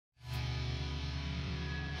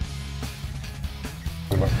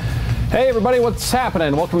Hey everybody, what's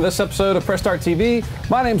happening? Welcome to this episode of Press Start TV.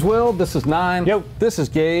 My name's Will, this is Nine. Yo. This is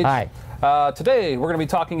Gage. Hi. Today we're going to be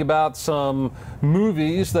talking about some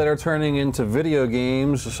movies that are turning into video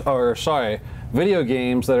games, video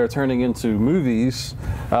games that are turning into movies,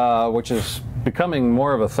 which is becoming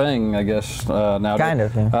more of a thing, I guess, nowadays. Kind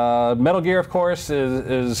of, yeah. Metal Gear, of course,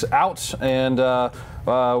 is out, and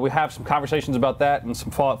we have some conversations about that and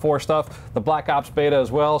some Fallout 4 stuff, the Black Ops beta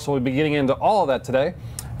as well, so we'll be getting into all of that today.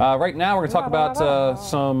 Right now we're going to talk about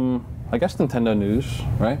some, I guess, Nintendo news,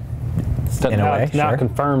 right? In a way, not sure.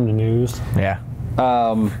 confirmed news. Yeah.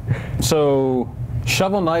 So,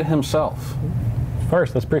 Shovel Knight himself.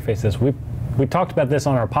 First, let's preface this. We talked about this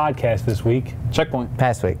on our podcast this week. Checkpoint.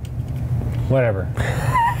 Past week. Whatever.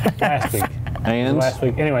 Last week. And? Last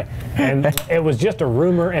week. Anyway, and it was just a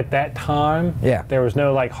rumor at that time. Yeah. There was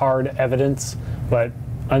no like hard evidence, but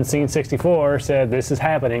Unseen64 said this is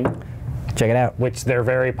happening, Check it out. which they're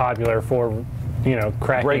very popular for, you know,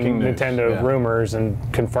 cracking Breaking news, Nintendo yeah. rumors and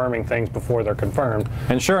confirming things before they're confirmed.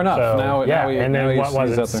 And sure enough, So, now yeah, we, and now then he's- what was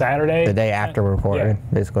he's it, out there. Saturday? The day after we're recording, Yeah.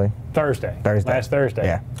 basically. Thursday. Thursday. Last Thursday.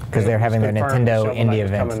 Yeah. Because they're having their Confirmed Nintendo Shovel indie Knight is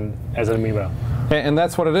event. coming as an amiibo. And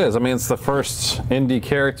that's what it is. I mean, it's the first indie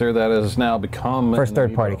character that has now become First an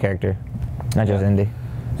third-party amiibo. character, not just indie.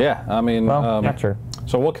 Yeah, I mean, Well, not sure.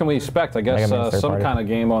 So what can we expect? I guess Like I mean, third some party. kind of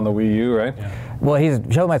game on the Wii U, right? Yeah. Well,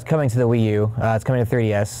 Shovel Knight's coming to the Wii U. It's coming to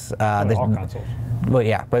 3DS. All consoles. Well,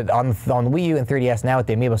 yeah, but on the Wii U and 3DS now with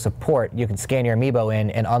the amiibo support, you can scan your amiibo in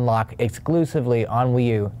and unlock exclusively on Wii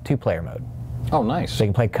U two-player mode. Oh, nice. So you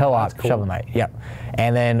can play co-op That's cool. Shovel Knight. Yep.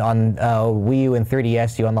 And then on Wii U and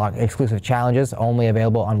 3DS, you unlock exclusive challenges only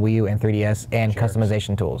available on Wii U and 3DS and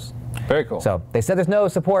customization tools. Very cool. So they said there's no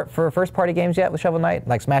support for first-party games yet with Shovel Knight,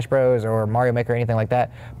 like Smash Bros. Or Mario Maker or anything like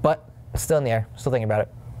that. But it's still in the air. Still thinking about it.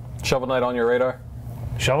 Shovel Knight on your radar?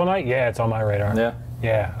 Shovel Knight? Yeah, it's on my radar. Yeah.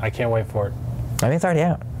 Yeah, I can't wait for it. I mean, it's already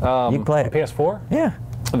out. You can play it. PS4? Yeah,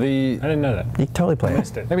 I didn't know that. you can totally play it.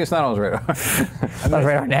 Missed it. Maybe it's not on his radar. It's on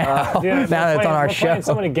radar now. Yeah, now that it's on our we're playing show.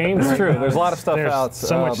 so many games. It's right true. now. There's a lot of stuff There's out.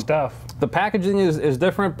 So much stuff. The packaging is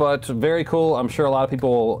different, but very cool. I'm sure a lot of people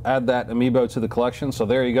will add that amiibo to the collection. So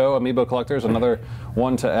there you go, Amiibo Collectors, another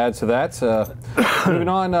one to add to that. Moving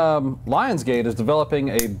on, Lionsgate is developing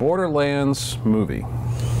a Borderlands movie.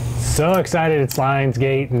 So excited it's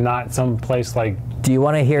Lionsgate and not some place like Do you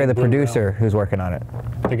want to hear the producer who's working on it?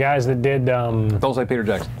 the guys that did. Don't say Peter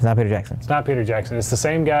Jackson. It's not Peter Jackson. It's not Peter Jackson. It's the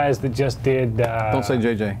same guys that just did. Don't say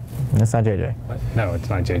JJ. It's not JJ. No, it's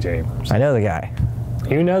not J.J. Abrams. I know the guy.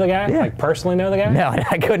 You know the guy? Yeah. Like personally know the guy? No,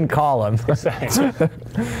 I couldn't call him.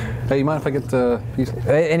 Hey, you mind if I get the piece?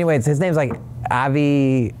 Anyways, his name's like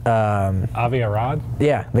Avi. Avi Arad?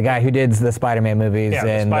 Yeah, the guy who did the Spider-Man movies Yeah,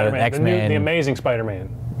 the and the Spider-Man. X-Men. The Amazing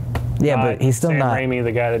Spider-Man. Yeah, but he's still Sam not. Raimi,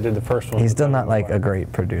 the guy that did the first one. He's still not like a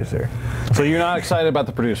great producer. So you're not excited about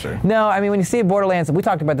the producer? No, I mean when you see Borderlands, we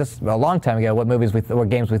talked about this a long time ago. What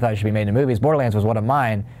games we thought should be made into movies. Borderlands was one of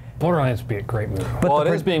mine. Borderlands would be a great movie. But Well,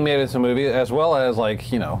 it is being made into a movie, as well as,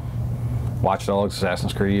 like, you know, Watch Dogs,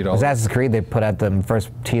 Assassin's Creed. All Assassin's Creed, they put out the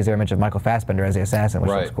first teaser image of Michael Fassbender as the assassin,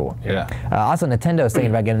 which Right. looks cool. Yeah. Also, Nintendo's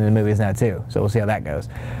thinking about getting into movies now too, so we'll see how that goes.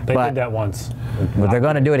 They but, did that once. but they're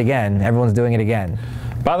going to do it again. Everyone's doing it again.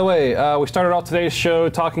 By the way, we started off today's show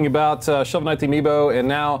talking about Shovel Knight the Amiibo, and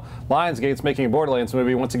now Lionsgate's making a Borderlands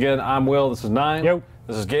movie. Once again, I'm Will. This is Nine. Yo.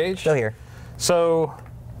 This is Gage. Still here. So,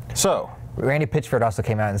 Randy Pitchford also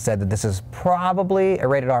came out and said that this is probably a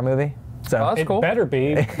rated R movie. So Oh, that's It cool. better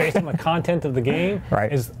be based on the content of the game.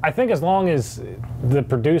 Right. I think as long as the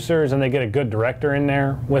producers and they get a good director in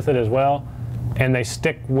there with it as well, and they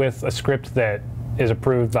stick with a script that is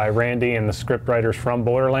approved by Randy and the script writers from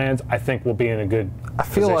Borderlands, I think we'll be in a good I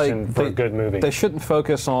feel position like for a good movie. They shouldn't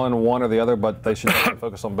focus on one or the other, but they should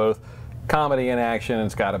focus on both. Comedy and action,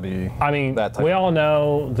 it's got to be I mean, that type we of- all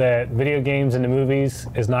know that video games into movies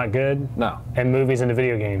is not good. No. And movies into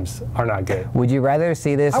video games are not good. would you rather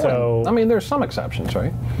see this? So- I mean, there's some exceptions,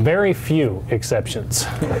 right? Very few exceptions.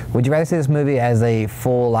 Would you rather see this movie as a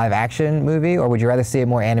full live action movie, or would you rather see it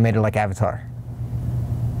more animated like Avatar?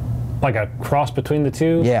 Like a cross between the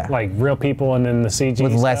two? Yeah. Like real people and then the CG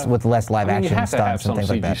With less stuff? live I mean, you action have to have stunts some and things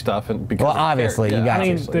CG like that. stuff, and because Well, of the obviously, character. you got I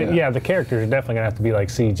mean, obviously, yeah, the characters are definitely gonna have to be like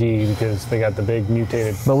CG because they got the big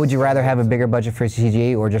mutated. But would you rather have a bigger budget for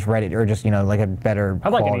CG or just Reddit or just like a better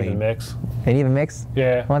I'd like quality? an even mix. An even mix?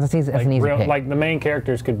 Yeah. Well, that's an easy real, pick. like the main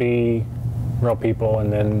characters could be real people,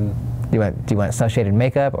 and then Do you want cel shaded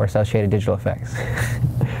makeup or cel shaded digital effects?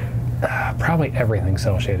 probably everything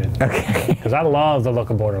cell shaded. Okay. Because I love the look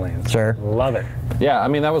of Borderlands. Sure. Love it. Yeah, I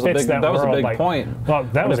mean that was a Fits big that that was a world, big like- point. Well,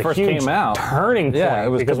 that when was it a first huge came out. turning point. Yeah, it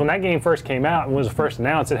was because the- when that game first came out and was first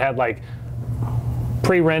announced, it had like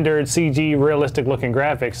pre-rendered CG realistic looking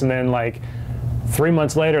graphics, and then like 3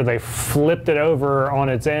 months later they flipped it over on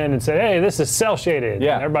its end and said, hey, this is cell shaded.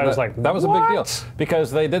 Yeah, and everybody was like, that was what? a big deal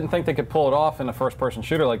because they didn't think they could pull it off in a first person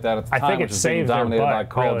shooter like that at the time. I think it which is being saved their dominated by butt,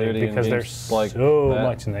 Call of really, Duty because and there's games like so that.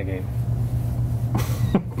 much in that game.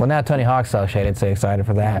 Well, now Tony Hawk's cell shaded, so excited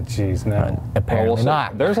for that. Jeez, no. Apparently Well, we'll see.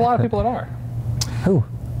 not. There's a lot of people that are. Who?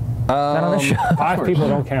 Not on this show. 5 people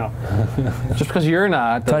don't count. Just because you're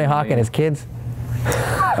not. Tony doesn't Hawk mean- and his kids.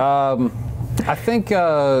 I think,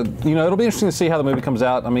 it'll be interesting to see how the movie comes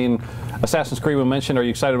out. I mean, Assassin's Creed we mentioned. Are you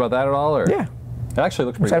excited about that at all? Or? Yeah. It actually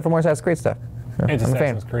looks pretty Excited good. for more Assassin's Creed stuff. It's I'm a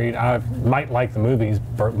fan. Assassin's Creed. I might like the movies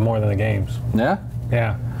more than the games. Yeah?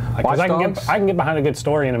 Yeah. Watch Because I Dogs? can get behind a good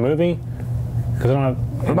story in a movie. Because I don't have.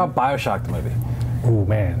 What about Bioshock, the movie? Ooh,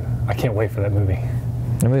 man. I can't wait for that movie.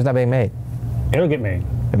 The movie's not being made. It'll get made.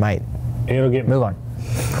 It might. It'll get made. Move on.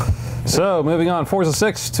 So, moving on, Forza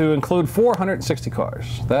 6 to include 460 cars.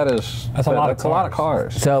 That's a lot of That's a lot of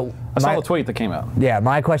cars. So, I saw the tweet that came out. yeah,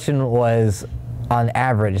 my question was, on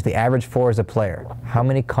average, the average Forza player, how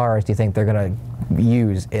many cars do you think they're going to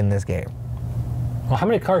use in this game? Well, how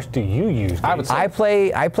many cars do you use? I would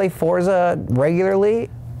say, I play Forza regularly.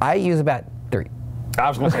 I use about 3. I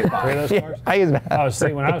was going to say 5. 3 of those cars? I use about I was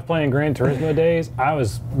saying, when I was playing Gran Turismo days, I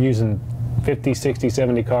was using 50, 60,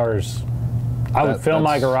 70 cars. I would fill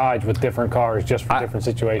my garage with different cars just for different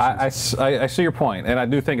situations. I see your point, and I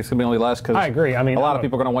do think it's going to be only less because I agree. I mean, a lot of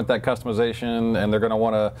people are going to want that customization, and they're going to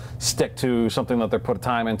want to stick to something that they're put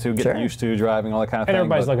time into, getting used to driving, all that kind of thing. And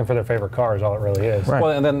everybody's but- looking for their favorite cars, all it really is. Right.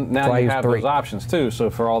 Well, and then now That's why I you use have 3. those options too. So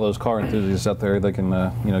for all those car enthusiasts out there, they can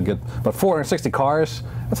get. But 460 cars,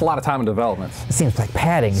 that's a lot of time in development. It seems like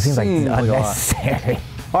padding. It seems like Seems like a lot. unnecessary.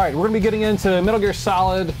 All right, we're going to be getting into Metal Gear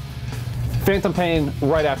Solid, Phantom Pain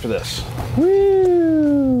right after this.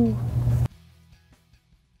 Woo!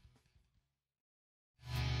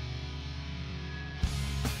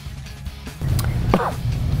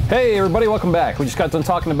 Hey everybody, welcome back. We just got done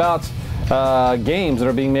talking about games that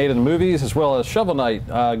are being made in movies, as well as Shovel Knight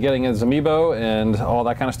getting his amiibo and all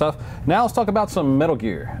that kind of stuff. Now let's talk about some Metal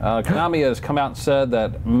Gear. Konami has come out and said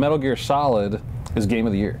that Metal Gear Solid is Game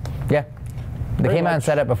of the Year. Yeah. They Pretty came out and much.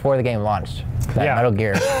 said it before the game launched. That Yeah. Metal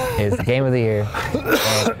Gear is Game of the Year.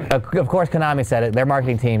 Of course, Konami said it. Their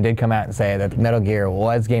marketing team did come out and say that Metal Gear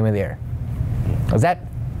was Game of the Year. Was that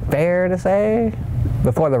fair to say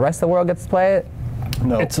before the rest of the world gets to play it?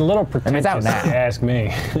 No. It's a little pretentious, out now. if you ask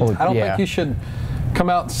me. Well, I don't yeah. think you should come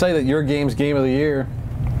out and say that your game's Game of the Year.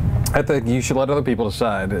 I think you should let other people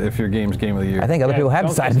decide if your game's Game of the Year. I think other people have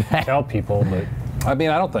Don't decided just that. tell people, but I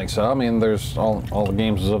mean, I don't think so. I mean, there's all the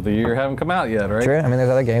games of the year haven't come out yet, right? True. I mean,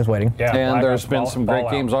 there's other games waiting. yeah. And Black there's Ops, been some great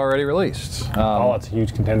Fallout. games already released. Fallout's a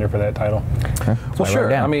huge contender for that title. Well, why I wrote it sure.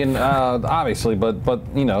 down. I mean, obviously, but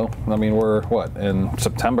I mean, we're what in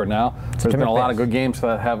September now. There's been a lot of 5th. good games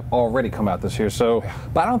that have already come out this year. So,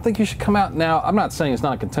 but I don't think you should come out now. I'm not saying it's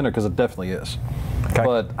not a contender because it definitely is. Okay.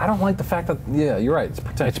 But I don't like the fact that you're right. It's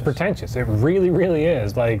pretentious. It's pretentious. It really, really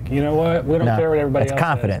is. Like, you know what? We don't No, care what everybody it's else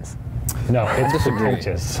confidence. says. No, it's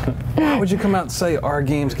pretentious. Why would you come out and say our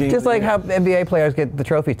game's Game? Just of the like Year? how NBA players get the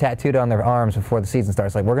trophy tattooed on their arms before the season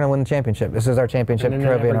starts. Like, we're going to win the championship. This is our championship And then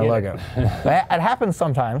trophy they and our never logo. get It happens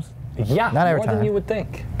sometimes. Yeah, Not every more time. than you would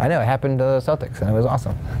think. I know, it happened to the Celtics, and it was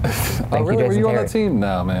awesome. Thank Oh, really? Were Jason you on Terry. that team?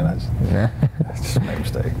 No, man. I just made a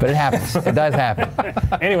mistake. But it happens. It does happen.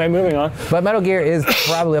 Anyway, moving on. But Metal Gear is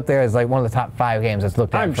probably up there as like one of the top 5 games that's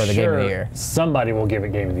looked at I'm for the sure Game of the Year. somebody will give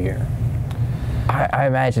it Game of the Year. I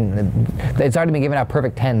imagine it's already been giving out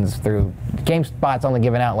perfect 10s through GameSpot's only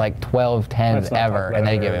given out like 12 10s Let's not talk ever, about and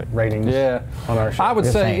they other give it. ratings Yeah, on our show. I would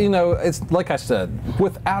Just say, saying. it's like I said,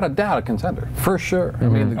 without a doubt, a contender for sure. I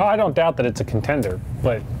mean, Oh, I don't doubt that it's a contender,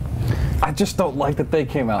 but I just don't like that they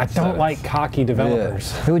came out. I and said don't it. like cocky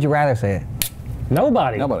developers. Who would you rather say it?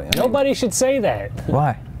 Nobody. Nobody. I mean- Nobody should say that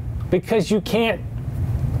Why? because you can't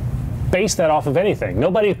base that off of anything.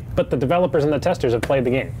 Nobody but the developers and the testers have played the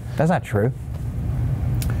game. That's not true.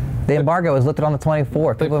 The embargo was lifted on the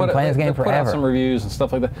 24th. They People have been playing this game put out some forever. reviews and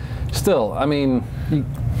stuff like that. Still, I mean,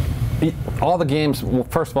 all the games, well,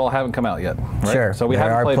 first of all, haven't come out yet. Right? Sure. So we there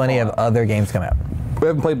haven't are played plenty of Fallout. other games come out. We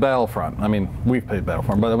haven't played Battlefront. I mean, we've played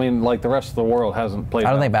Battlefront, but I mean, like the rest of the world hasn't played.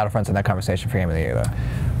 I don't think Battlefront's in that conversation for Game of the Year, though.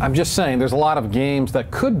 I'm just saying, there's a lot of games that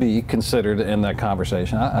could be considered in that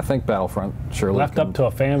conversation. I think Battlefront surely. Left can- up to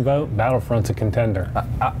a fan vote, Battlefront's a contender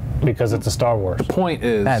because it's a Star Wars. Point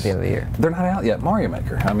is, Not at the end of the year. they're not out yet. Mario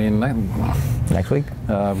Maker. I mean, that, Next week?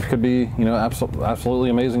 could be absolutely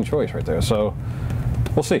amazing choice right there. So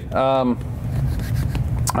we'll see.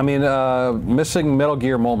 I mean, missing Metal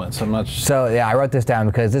Gear moments. I'm not. So yeah, I wrote this down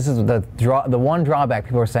because this is the one drawback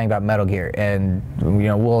people are saying about Metal Gear, and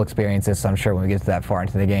we'll experience this, I'm sure, when we get to that far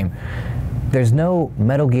into the game. There's no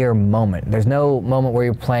Metal Gear moment. There's no moment where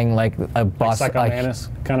you're playing like a boss, like Psycho Mantis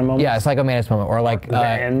kind of moment. Yeah, a Psycho Mantis moment, or like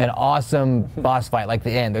end. an awesome boss fight like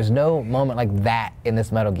the end. There's no moment like that in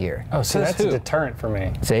this Metal Gear. Oh, so that's a deterrent for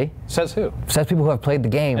me. See? Says who? Says people who have played the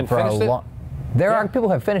game And for a finished it? long. There are people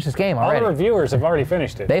who have finished this game already. All the reviewers have already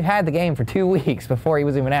finished it. They've had the game for 2 weeks before he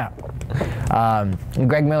was even out.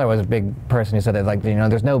 Greg Miller was a big person who said that, like,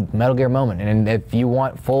 there's no Metal Gear moment, and if you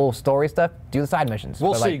want full story stuff, do the side missions.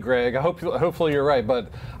 We'll see, Greg. Hopefully you're right, but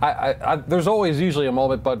there's always usually a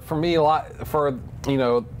moment. But for me,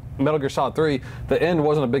 Metal Gear Solid 3, the end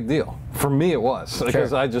wasn't a big deal. For me, it was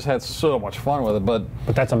because I just had so much fun with it. But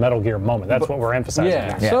that's a Metal Gear moment. That's what we're emphasizing.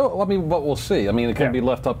 Yeah. So I mean, but we'll see. I mean, it can be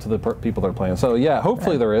left up to the people that are playing. So yeah,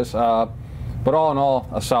 hopefully there is. But all in all,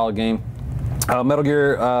 a solid game. Metal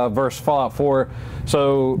Gear versus Fallout 4.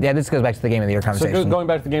 So yeah, this goes back to the Game of the Year conversation. So going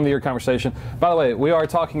back to the Game of the Year conversation. By the way, we are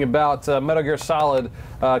talking about Metal Gear Solid.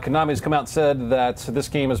 Konami's come out and said that this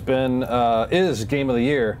game has been is Game of the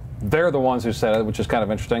Year. They're the ones who said it, which is kind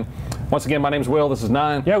of interesting. Once again, my name's Will. This is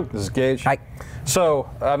 9. Yo. This is Gage. Hi. So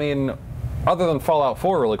I mean, other than Fallout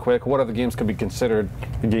 4, really quick, what other games could be considered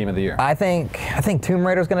the Game of the Year? I think Tomb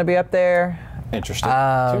Raider's going to be up there. Interesting.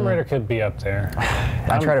 Tomb Raider could be up there.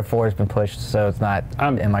 Uncharted 4 has been pushed, so it's not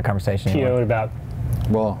in my conversation anymore. PO'd about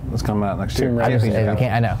Well, it's coming out next year. Tomb Raider.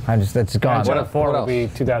 I know. It's gone. Uncharted 4 what will be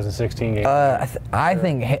 2016 game. I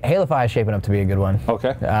think Halo 5 is shaping up to be a good one.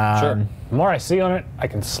 Okay. Sure. The more I see on it, I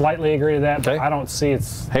can slightly agree to that, Okay. but I don't see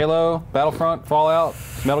it's Halo, Battlefront, Fallout,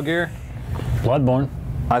 Metal Gear. Bloodborne.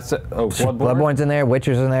 I said, Bloodborne. Bloodborne's in there,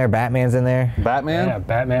 Witcher's in there, Batman's in there. Batman. Yeah,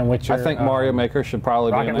 Batman, Witcher. I think Mario Maker should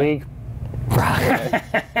probably be in Rocket there. League.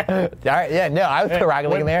 All right, yeah, no, I would put Rocket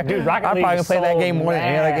League in there. Dude, Rocket I'm League probably gonna is play that so game more than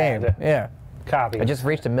any other game. mad. Yeah. Copy. I just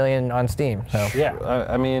reached 1 million on Steam. So Yeah.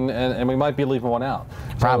 I mean, and we might be leaving one out.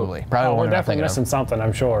 So, probably Oh, one we're I'm not definitely thinking of. missing something,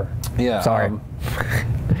 I'm sure. Yeah. Sorry.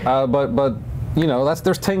 But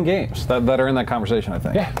there's 10 games that are in that conversation. I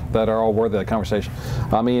think. Yeah. That are all worthy of that conversation.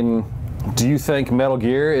 I mean, do you think Metal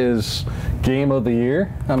Gear is Game of the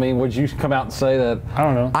Year? I mean, would you come out and say that? I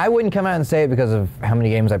don't know. I wouldn't come out and say it because of how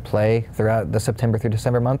many games I play throughout the September through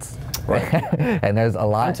December months. Right. And there's a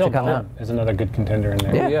lot Until to come out. Dawn is another good contender in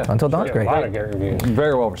there. Yeah, yeah. Until Dawn's A great. lot of great reviews.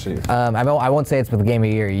 Very well received. I won't say it's with the Game of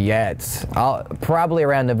the Year yet. I'll probably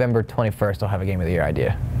around November 21st I'll have a Game of the Year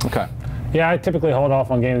idea. Okay. Yeah, I typically hold off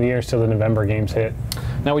on Game of the Year till the November games hit.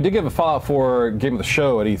 Now, we did give a Fallout 4 Game of the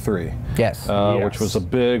Show at E3. Yes. Which was a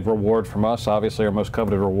big reward from us, obviously our most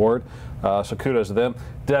coveted reward. So kudos to them.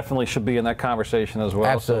 Definitely should be in that conversation as well.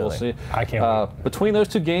 Absolutely. So we'll see. I can't wait. Between those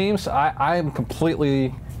two games, I am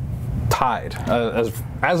completely tied.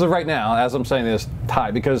 As of right now, as I'm saying this,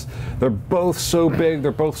 tied. Because they're both so big,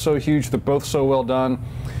 they're both so huge, they're both so well done.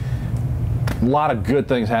 A lot of good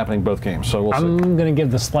things happening in both games, so we'll see. I'm going to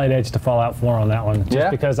give the slight edge to Fallout 4 on that one.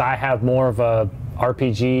 Just because I have more of a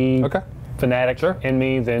RPG fanatic in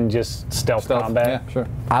me than just stealth combat. Yeah, sure.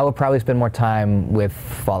 I will probably spend more time with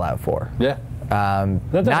Fallout 4. Yeah.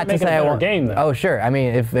 That doesn't make it a better game, though. Oh, sure. I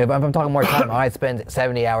mean, if I'm talking more time, I might spend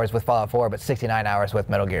 70 hours with Fallout 4, but 69 hours with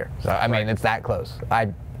Metal Gear. So, I mean, it's that close.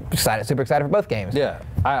 I'm super excited for both games. Yeah.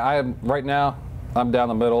 I am, right now, I'm down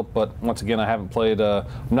the middle, but once again, I haven't played,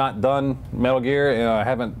 not done Metal Gear, and I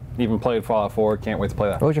haven't even played Fallout 4. Can't wait to play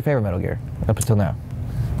that. What was your favorite Metal Gear up until now?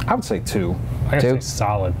 I would say 2. I gotta Two? say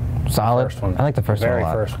solid. Solid? First one. I like the first one a Very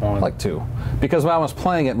lot. first one. I like 2. Because when I was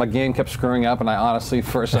playing it, my game kept screwing up, and I honestly,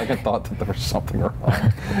 for a second, thought that there was something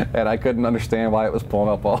wrong. And I couldn't understand why it was pulling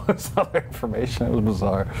up all this other information. It was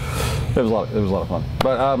bizarre. It was a lot of fun.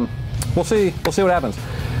 But we'll see what happens.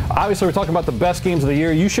 Obviously, we're talking about the best games of the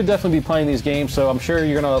year. You should definitely be playing these games, so I'm sure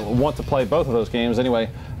you're going to want to play both of those games. Anyway,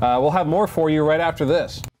 we'll have more for you right after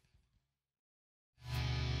this.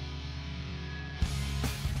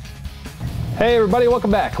 Hey everybody,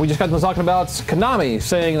 welcome back. We just got to talking about Konami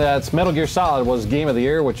saying that Metal Gear Solid was Game of the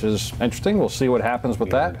Year, which is interesting. We'll see what happens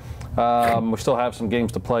with that. We still have some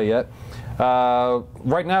games to play yet.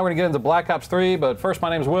 Right now we're going to get into Black Ops 3, but first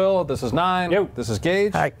my name's Will, this is 9, Yo. This is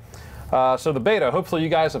Gage. Hi. So the beta, hopefully you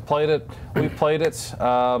guys have played it. We've played it.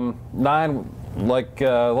 9,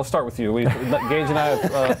 let's start with you. Gage and I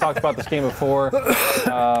have talked about this game before.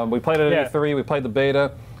 We played it at E3, we played the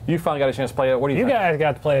beta. You finally got a chance to play it. What do you think? You guys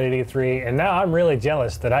got to play it at E3, and now I'm really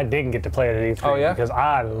jealous that I didn't get to play it at E3. Oh, yeah? Because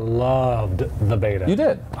I loved the beta. You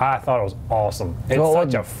did? I thought it was awesome. It's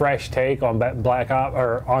such a fresh take on Black Ops,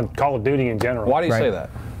 or on Call of Duty in general. Why do you say that?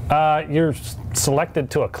 You're selected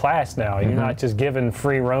to a class now. You're not just given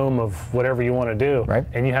free roam of whatever you want to do. Right.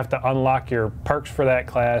 And you have to unlock your perks for that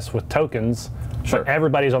class with tokens. Sure. But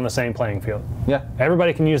everybody's on the same playing field. Yeah.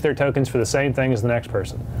 Everybody can use their tokens for the same thing as the next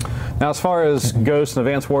person. Now, as far as Ghost and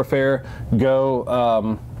Advanced Warfare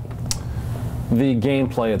go, the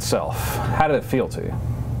gameplay itself, how did it feel to you?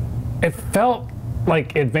 It felt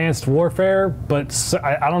like Advanced Warfare, but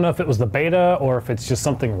I don't know if it was the beta or if it's just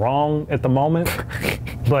something wrong at the moment.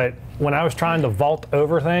 But when I was trying to vault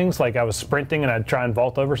over things, like I was sprinting and I'd try and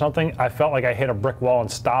vault over something, I felt like I hit a brick wall and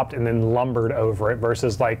stopped and then lumbered over it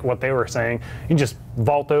versus like what they were saying. You just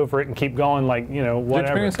vault over it and keep going, like, you know,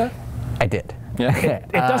 whatever. Did you experience that? I did. Yeah.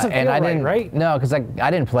 It doesn't feel I right, didn't, right? No, because I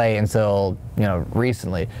didn't play until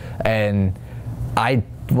recently, and I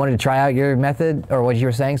wanted to try out your method or what you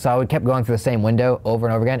were saying, so I kept going through the same window over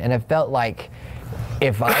and over again, and it felt like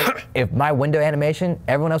if my window animation,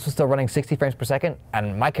 everyone else was still running 60 frames per second,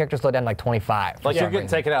 and my character slowed down to like 25. Like you're getting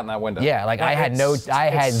taken out in that window. Yeah, like I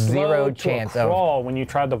had zero chance of crawl when you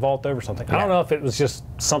tried to vault over something. I don't know if it was just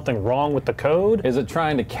something wrong with the code. Is it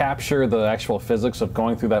trying to capture the actual physics of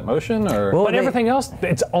going through that motion, or? Well, But everything else,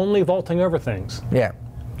 it's only vaulting over things. Yeah.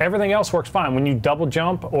 Everything else works fine. When you double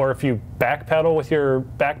jump or if you backpedal with your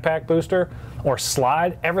backpack booster or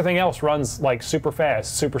slide, everything else runs like super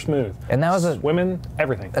fast, super smooth. And that was swimming,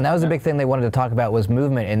 everything. And that was a big thing they wanted to talk about was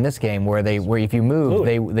movement in this game, where if you move,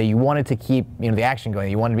 you wanted to keep the action going.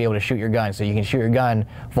 You wanted to be able to shoot your gun, so you can shoot your gun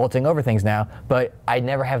vaulting over things now. But I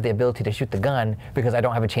never have the ability to shoot the gun because I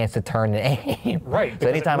don't have a chance to turn and aim. Right. So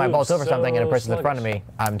anytime I vault over something and a person's in front of sluggish.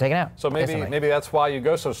 me, I'm taken out. So maybe that's why you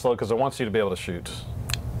go so slow, because it wants you to be able to shoot.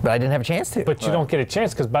 But I didn't have a chance to. But you don't get a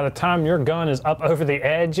chance because by the time your gun is up over the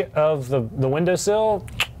edge of the windowsill,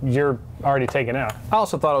 you're already taken out. I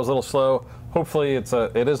also thought it was a little slow. Hopefully it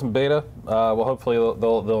is in beta. Well, hopefully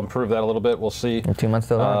they'll improve that a little bit. We'll see. 2 months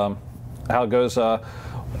till launch. How it goes.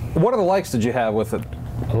 What other likes did you have with it?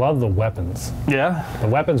 I love the weapons. Yeah. The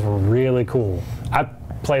weapons were really cool. I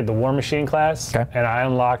played the War Machine class, Okay. and I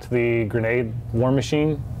unlocked the Grenade War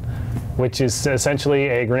Machine, which is essentially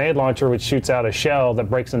a grenade launcher which shoots out a shell that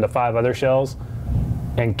breaks into 5 other shells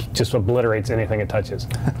and just obliterates anything it touches.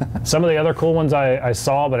 Some of the other cool ones I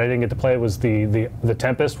saw, but I didn't get to play, was the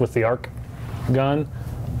Tempest with the arc gun.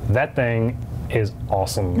 That thing is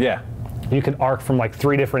awesome. Yeah. You can arc from like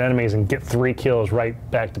 3 different enemies and get 3 kills right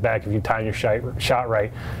back to back if you time your shot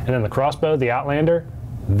right. And then the crossbow, the Outlander,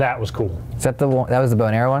 that was cool. Is that the one? That was the bow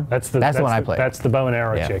and arrow one? That's the one I played. That's the bow and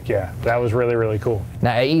arrow chick, yeah. That was really, really cool.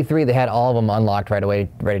 Now at E3 they had all of them unlocked right away,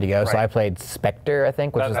 ready to go. So Right. I played Spectre, I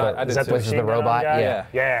think, which was the machine gun robot. guy? Yeah.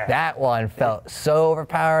 Yeah. That one felt so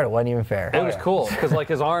overpowered. It wasn't even fair. It was cool because like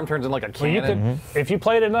his arm turns in like a Well, you cannon. could, if you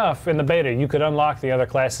played enough in the beta, you could unlock the other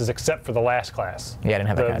classes except for the last class. Yeah, I didn't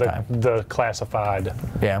have that kind of time. The classified.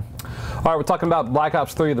 Yeah. All right, we're talking about Black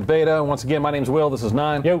Ops 3, the beta. Once again, my name's Will. This is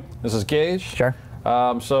 9. Yo. This is Gage. Sure.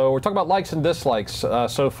 So we're talking about likes and dislikes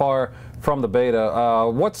so far from the beta.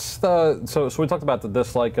 So we talked about the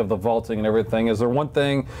dislike of the vaulting and everything. Is there one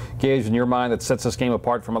thing, Gage, in your mind that sets this game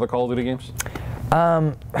apart from other Call of Duty games?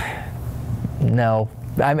 No.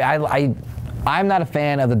 I'm not a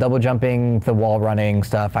fan of the double jumping, the wall running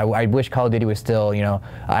stuff. I wish Call of Duty was still,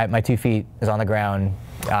 my 2 feet is on the ground,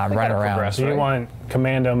 running around. progress, Do you right? want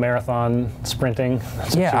commando marathon sprinting?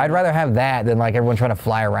 Yeah, I'd rather have that than like everyone trying to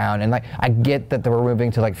fly around. And like, I get that we're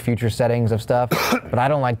moving to like future settings of stuff, but I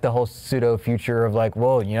don't like the whole pseudo future of like,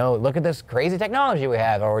 whoa, look at this crazy technology we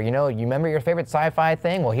have, or you remember your favorite sci-fi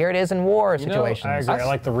thing? Well, here it is in war situations. I agree. I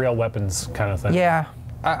like the real weapons kind of thing. Yeah.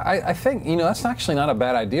 I think that's actually not a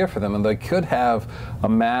bad idea for them, and they could have a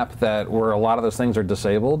map where a lot of those things are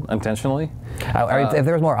disabled intentionally. If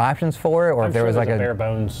there was more options for it, or I'm if there sure was like there's a bare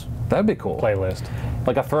bones That'd be cool. playlist.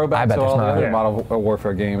 Like a throwback I bet to all the there's not. other Yeah. Modern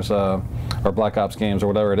Warfare games, or Black Ops games, or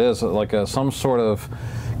whatever it is, like some sort of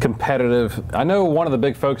competitive. I know one of the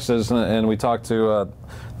big focuses, and we talked to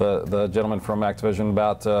the gentleman from Activision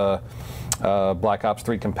about Black Ops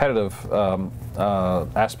 3 competitive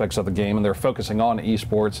aspects of the game, and they're focusing on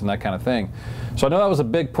esports and that kind of thing. So I know that was a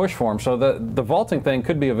big push for them. So the vaulting thing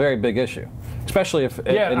could be a very big issue, especially if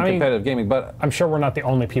in competitive gaming. But I'm sure we're not the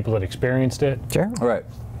only people that experienced it. sure. right.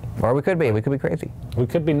 Or we could be. We could be crazy. We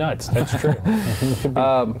could be nuts. That's true. We could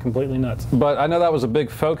be completely nuts. But I know that was a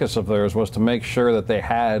big focus of theirs, was to make sure that they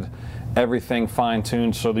had everything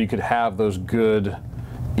fine-tuned so that you could have those good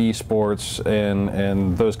esports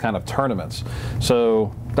and those kind of tournaments.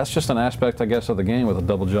 So that's just an aspect, I guess, of the game with a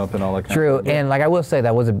double jump and all that kind True, of thing. and like I will say,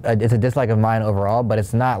 that was it's a dislike of mine overall, but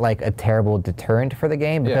it's not like a terrible deterrent for the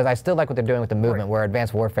game because I still like what they're doing with the movement, where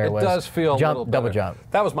Advanced Warfare was does feel jump, a little double better. jump.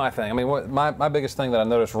 That was my thing. I mean, my biggest thing that I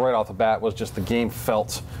noticed right off the bat was just the game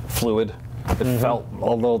felt fluid. It felt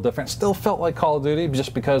a little different. Still felt like Call of Duty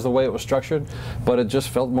just because of the way it was structured, but it just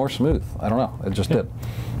felt more smooth. I don't know. It just did.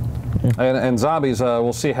 And zombies,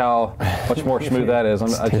 we'll see how much more smooth that is.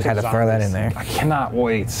 I Just had to throw that in there. I cannot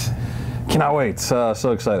wait. Cannot wait. So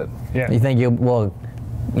excited. Yeah. You think you'll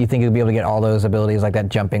be able to get all those abilities like that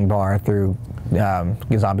jumping bar through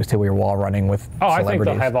Zombies 2 where you're wall running with I think celebrities?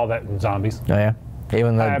 they'll have all that in Zombies. Oh yeah,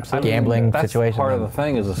 even the Absolutely. gambling That's situation. part of the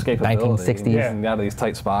thing is escapability. 1960s. Getting out of these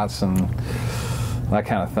tight spots and that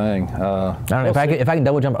kind of thing. I don't know, if I can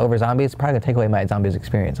double jump over zombies, it's probably gonna take away my zombies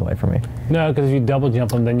experience away from me. No, because if you double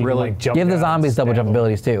jump them, then you Really? can like jump. Give the down zombies and double stab jump 'em.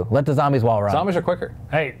 abilities too. Let the zombies wall run. Zombies are quicker.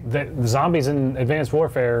 Hey, the zombies in Advanced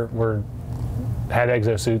Warfare had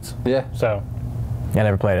exosuits. Yeah. So I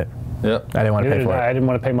never played it. Yep. I didn't want to neither pay did for I. I it. didn't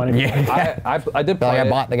want to pay money. For it. Yeah. I did Felt play like I it.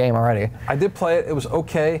 bought the game already. I did play it. It was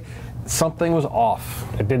okay. Something was off.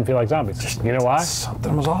 It didn't feel like zombies. You know why?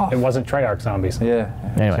 Something was off. It wasn't Treyarch zombies. Yeah.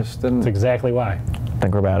 Anyway. It just didn't. That's exactly why. I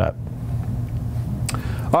think we're about up.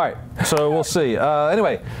 All right, so we'll see.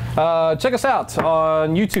 Anyway, check us out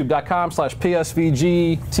on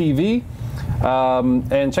youtube.com/PSVGTV.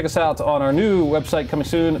 And check us out on our new website coming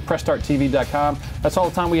soon, pressstarttv.com. That's all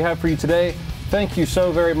the time we have for you today. Thank you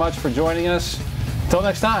so very much for joining us. Until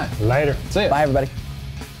next time. Later. See ya. Bye everybody.